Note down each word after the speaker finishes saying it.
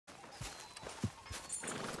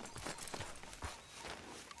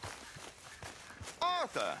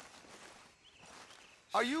Arthur.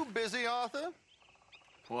 Are you busy, Arthur?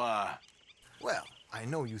 Why? Well, I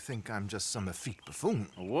know you think I'm just some effete buffoon.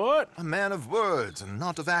 What? A man of words and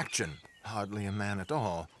not of action. Hardly a man at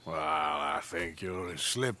all. Well, I think you're as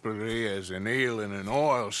slippery as an eel in an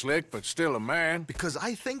oil slick, but still a man. Because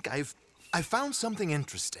I think I found something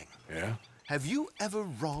interesting. Yeah? Have you ever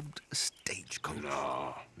robbed a stagecoach?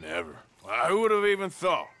 No, never. Well, who would have even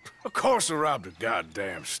thought? Of course I robbed a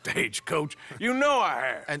goddamn stagecoach. You know I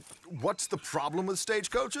have. And what's the problem with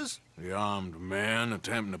stagecoaches? The armed man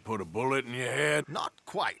attempting to put a bullet in your head? Not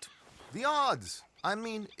quite. The odds. I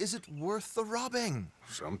mean, is it worth the robbing?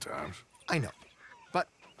 Sometimes. I know. But,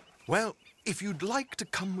 well, if you'd like to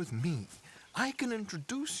come with me, I can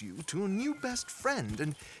introduce you to a new best friend,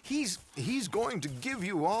 and he's going to give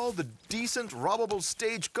you all the decent, robbable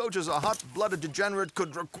stagecoaches a hot-blooded degenerate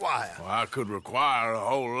could require. Well, I could require a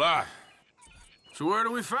whole lot. So where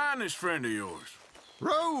do we find this friend of yours?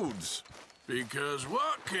 Roads. Because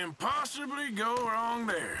what can possibly go wrong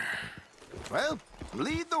there? Well,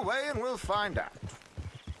 lead the way and we'll find out.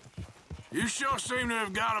 You sure seem to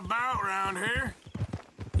have got about around here.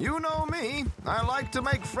 You know me. I like to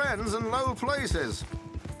make friends in low places.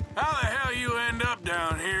 How the hell you end up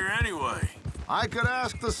down here anyway? I could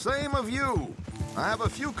ask the same of you. I have a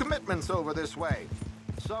few commitments over this way.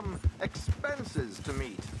 Some expenses to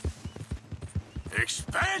meet.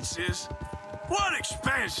 Expenses? What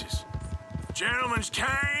expenses? Gentlemen's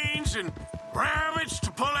canes and rabbits to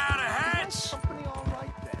pull out of hats? Company all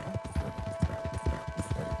right then.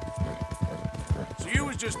 So you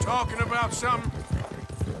was just talking about something?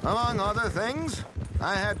 Among other things,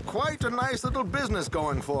 I had quite a nice little business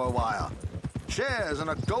going for a while. Shares in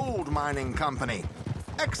a gold mining company.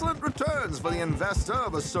 Excellent returns for the investor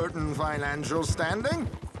of a certain financial standing.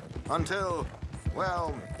 Until,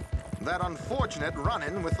 well, that unfortunate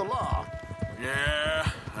run-in with the law. Yeah,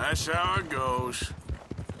 that's how it goes.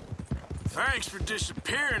 Thanks for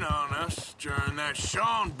disappearing on us during that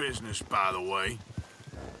Sean business, by the way.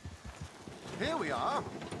 Here we are.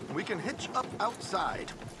 We can hitch up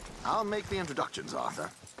outside. I'll make the introductions, Arthur.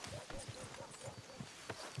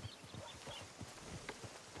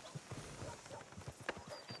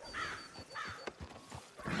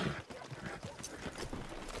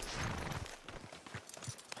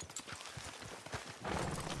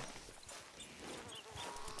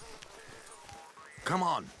 Come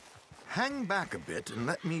on. Hang back a bit and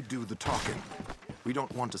let me do the talking. We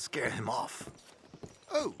don't want to scare him off.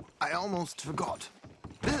 Oh, I almost forgot.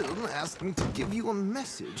 Bill asked me to give you a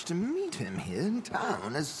message to meet him here in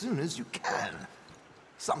town as soon as you can.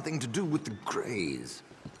 Something to do with the Greys.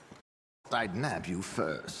 I'd nab you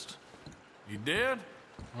first. You did?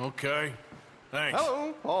 Okay. Thanks.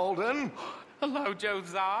 Hello, Alden. Hello,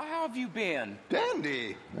 Josiah. How have you been?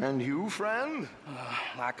 Dandy. And you, friend?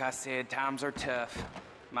 Like I said, times are tough.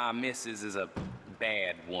 My missus is a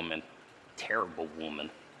bad woman. Terrible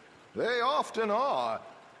woman. They often are.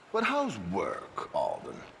 But how's work,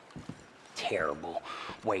 Alden? Terrible.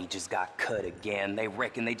 Wages got cut again. They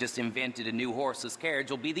reckon they just invented a new horseless carriage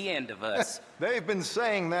will be the end of us. They've been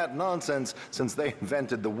saying that nonsense since they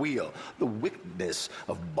invented the wheel. The wickedness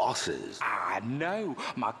of bosses. I know.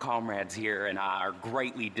 My comrades here and I are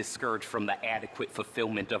greatly discouraged from the adequate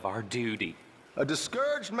fulfillment of our duty. A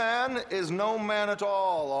discouraged man is no man at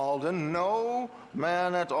all, Alden. No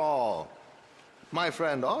man at all. My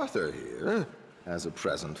friend Arthur here has a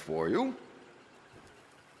present for you.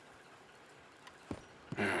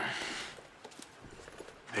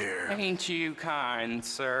 Here. Ain't you kind,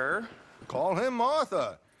 sir? Call him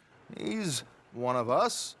Arthur. He's one of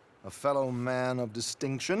us, a fellow man of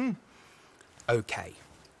distinction. Okay.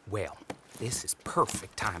 Well, this is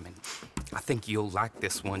perfect timing. I think you'll like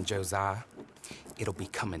this one, Josiah. It'll be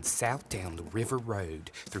coming south down the river road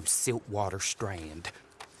through Siltwater Strand.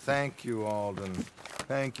 Thank you, Alden.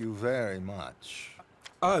 Thank you very much.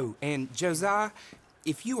 Oh, and Josiah,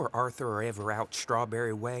 if you or Arthur are ever out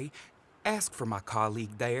Strawberry Way, ask for my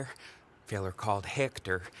colleague there, feller called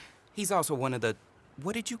Hector. He's also one of the...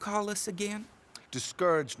 What did you call us again?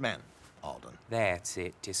 Discouraged men, Alden. That's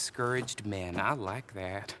it, discouraged men. I like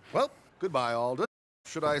that. Well, goodbye, Alden.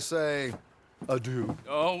 Should I say adieu?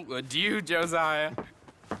 Oh, adieu, Josiah.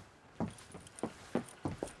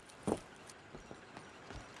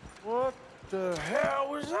 What the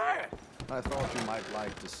hell was that? I thought you might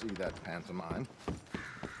like to see that pantomime.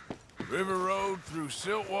 River Road through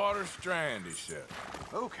Siltwater Strand, he said.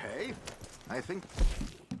 Okay. I think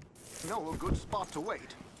you know a good spot to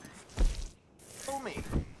wait. Follow me.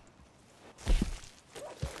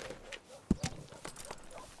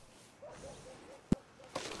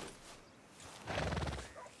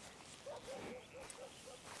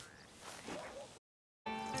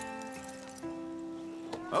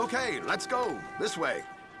 Okay, let's go. This way.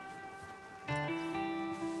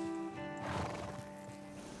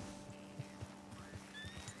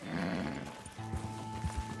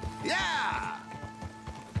 Yeah!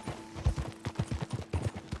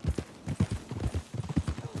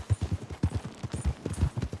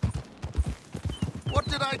 What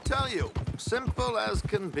did I tell you? Simple as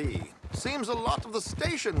can be. Seems a lot of the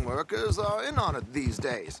station workers are in on it these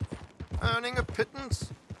days. Earning a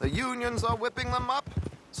pittance. The unions are whipping them up,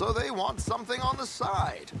 so they want something on the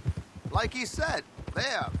side. Like he said,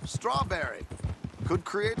 there, Strawberry. Could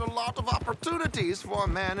create a lot of opportunities for a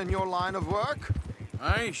man in your line of work.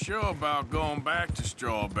 I ain't sure about going back to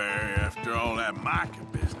Strawberry after all that Micah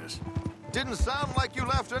business. Didn't sound like you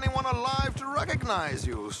left anyone alive to recognize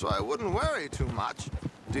you, so I wouldn't worry too much,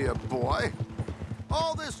 dear boy.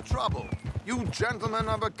 All this trouble. You gentlemen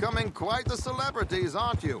are becoming quite the celebrities,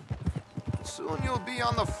 aren't you? Soon you'll be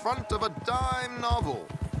on the front of a dime novel.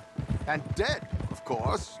 And dead, of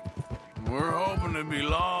course. We're hoping to be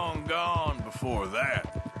long gone before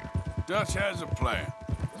that. Dutch has a plan.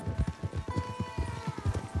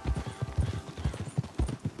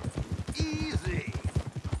 Easy.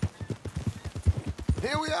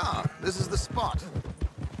 Here we are. This is the spot.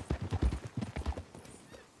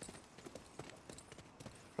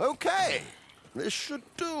 Okay. This should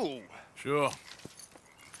do. Sure.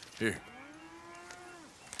 Here.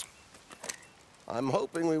 I'm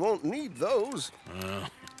hoping we won't need those.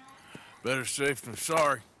 Better safe than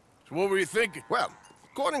sorry. So what were you thinking? Well,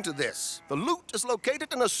 according to this, the loot is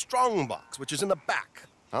located in a strongbox, which is in the back.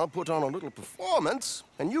 I'll put on a little performance,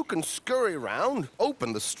 and you can scurry around,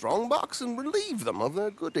 open the strongbox, and relieve them of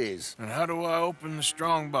their goodies. And how do I open the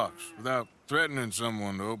strongbox without threatening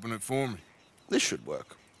someone to open it for me? This should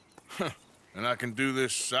work. And I can do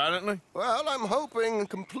this silently? Well, I'm hoping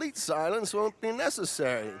complete silence won't be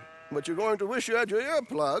necessary. But you're going to wish you had your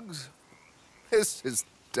earplugs. This is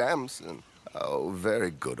Damson. Oh,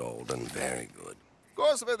 very good, Alden, very good. Of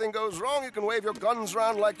course, if anything goes wrong, you can wave your guns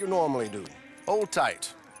around like you normally do. Hold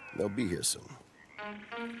tight. They'll be here soon.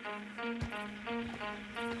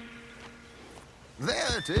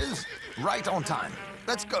 There it is. Right on time.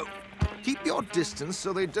 Let's go. Keep your distance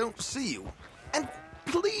so they don't see you. And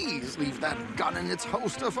please leave that gun in its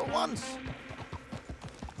holster for once.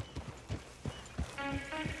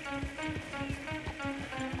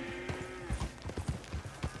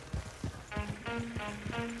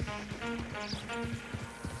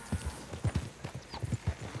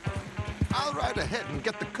 I'll ride ahead and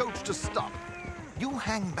get the coach to stop. You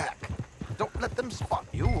hang back. Don't let them spot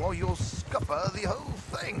you or you'll scupper the whole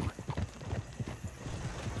thing.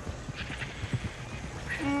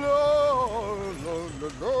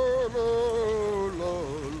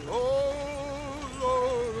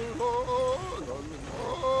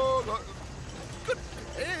 Good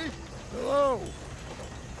day. Hello.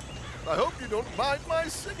 I hope you don't mind my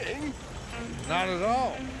singing. Not at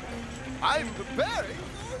all. I'm preparing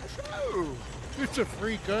for a show. It's a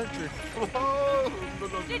free country.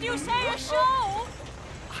 Did you say a show?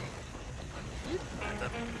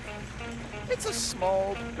 It's a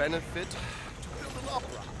small benefit to build an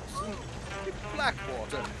opera house in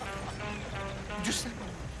Blackwater. Just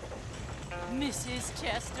Mrs.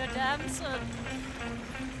 Chester Damson.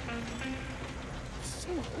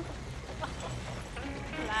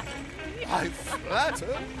 Flattery. I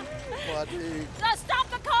flatter, buddy. Stop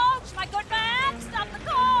the coach, my good man! Stop the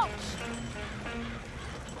coach!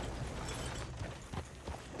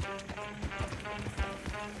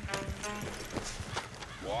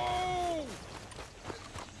 Whoa!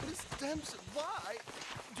 Miss Damson, why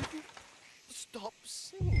did you stop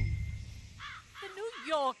singing? The New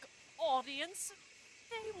York audience,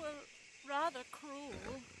 they were rather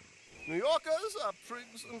cruel. New Yorkers are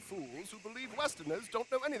prigs and fools who believe Westerners don't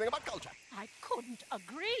know anything about culture. I couldn't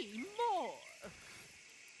agree more.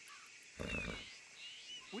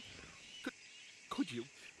 Could you?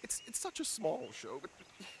 It's such a small show, but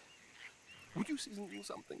would you sing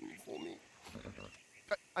something for me?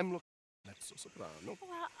 I'm looking at soprano.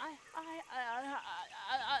 Well,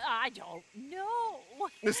 I don't know.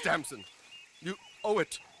 Miss Damson, you owe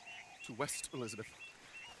it to West Elizabeth.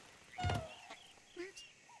 Please.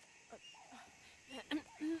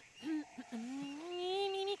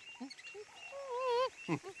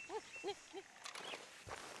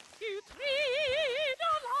 Tu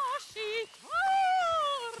trida lasciar,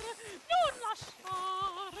 non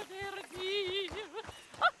lasciar perdir.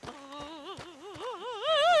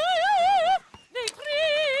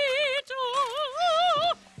 Negrito,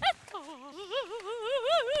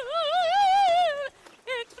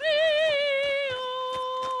 e trio.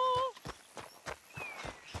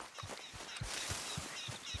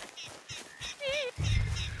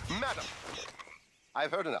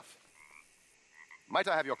 I've heard enough. Might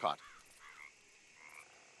I have your card?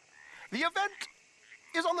 The event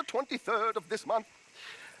is on the 23rd of this month.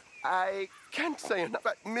 I can't say enough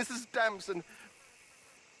about Mrs. Damson.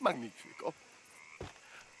 Magnifico.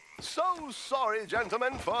 So sorry,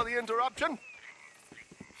 gentlemen, for the interruption.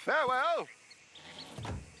 Farewell.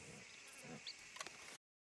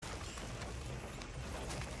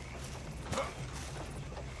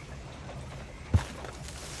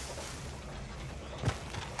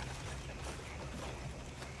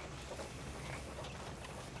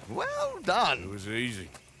 Well done. It was easy.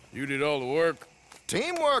 You did all the work.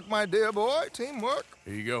 Teamwork, my dear boy, teamwork.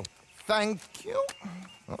 Here you go. Thank you.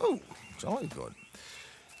 Oh, jolly good.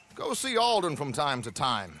 Go see Alden from time to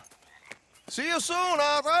time. See you soon,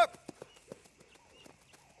 Arthur.